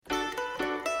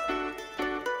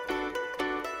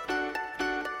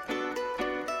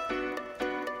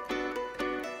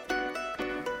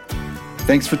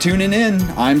Thanks for tuning in.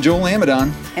 I'm Joel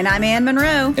Amadon. And I'm Ann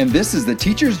Monroe. And this is The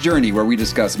Teacher's Journey, where we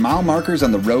discuss mile markers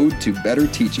on the road to better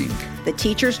teaching. The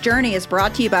Teacher's Journey is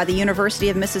brought to you by the University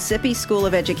of Mississippi School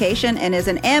of Education and is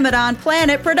an Amadon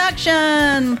Planet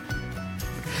production.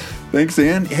 Thanks,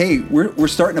 Ann. Hey, we're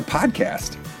starting a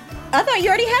podcast. I thought you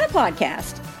already had a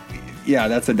podcast. Yeah,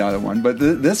 that's another one. But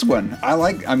this one,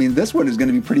 this one is going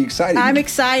to be pretty exciting. I'm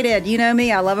excited. You know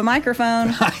me. I love a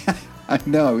microphone. I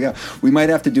know, yeah. We might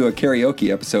have to do a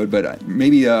karaoke episode, but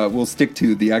maybe we'll stick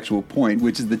to the actual point,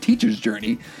 which is the teacher's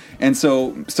journey. And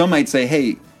so some might say,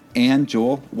 hey, Ann,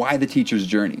 Joel, why the teacher's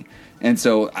journey? And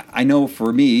so I know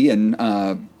for me, and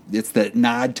it's the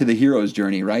nod to the hero's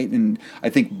journey, right? And I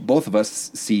think both of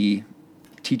us see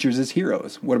teachers as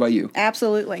heroes. What about you?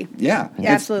 Absolutely. Yeah.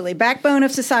 Absolutely. Backbone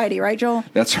of society, right, Joel?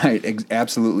 That's right.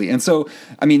 Absolutely. And so,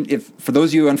 if for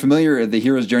those of you unfamiliar, the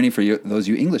hero's journey, for those of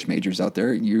you English majors out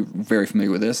there, you're very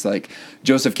familiar with this. Like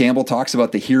Joseph Campbell talks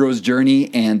about the hero's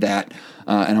journey and that,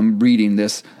 and I'm reading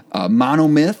this,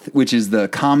 monomyth, which is the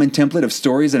common template of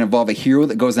stories that involve a hero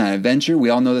that goes on an adventure.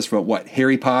 We all know this from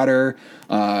Harry Potter.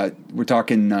 We're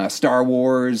talking Star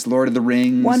Wars, Lord of the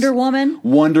Rings. Wonder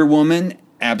Woman.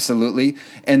 Absolutely.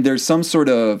 And there's some sort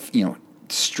of,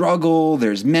 struggle,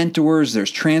 there's mentors, there's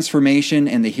transformation,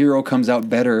 and the hero comes out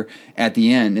better at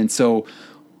the end. And so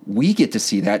we get to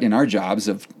see that in our jobs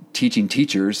of teaching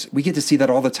teachers. We get to see that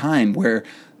all the time where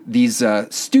these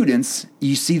students,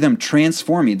 you see them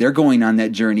transforming. They're going on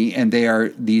that journey, and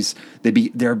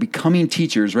they're becoming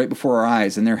teachers right before our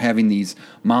eyes, and they're having these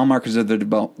mile markers of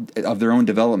their own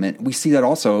development. We see that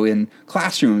also in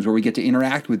classrooms where we get to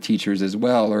interact with teachers as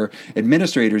well, or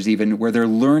administrators even, where they're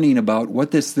learning about what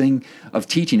this thing of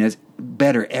teaching is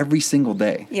better every single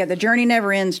day. Yeah, the journey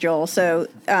never ends, Joel. So,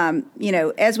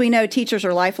 as we know, teachers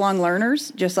are lifelong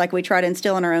learners, just like we try to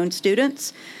instill in our own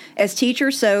students as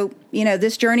teachers. So,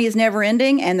 this journey is never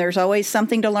ending, and there's always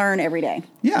something to learn every day.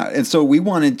 Yeah, and so we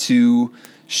wanted to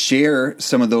share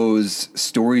some of those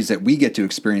stories that we get to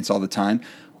experience all the time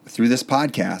through this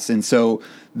podcast. And so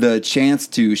the chance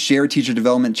to share teacher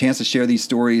development, chance to share these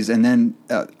stories, and then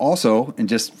also, and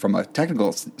just from a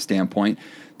technical standpoint,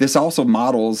 this also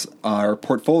models our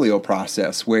portfolio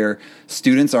process where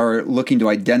students are looking to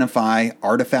identify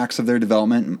artifacts of their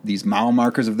development, these mile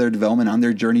markers of their development on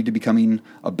their journey to becoming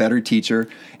a better teacher.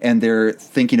 And they're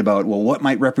thinking about, well, what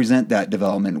might represent that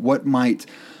development? What might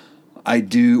I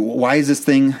do? Why is this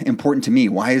thing important to me?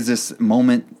 Why is this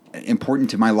moment important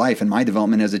to my life and my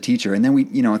development as a teacher? And then we,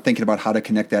 thinking about how to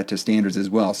connect that to standards as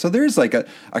well. So there's like a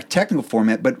technical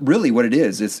format, but really what it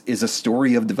is a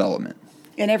story of development.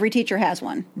 And every teacher has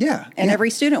one. Yeah. And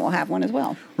every student will have one as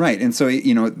well. Right. And so,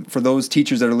 for those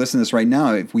teachers that are listening to this right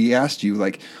now, if we asked you,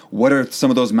 what are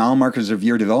some of those mile markers of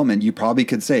your development, you probably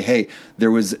could say, hey, there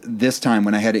was this time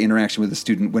when I had an interaction with a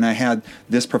student, when I had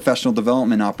this professional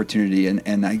development opportunity,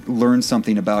 and I learned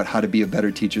something about how to be a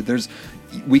better teacher.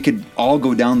 We could all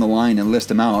go down the line and list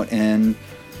them out, and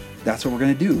that's what we're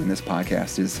going to do in this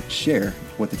podcast, is share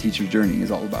what the teacher's journey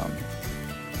is all about.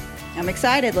 I'm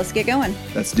excited. Let's get going.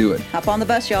 Let's do it. Hop on the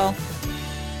bus, y'all.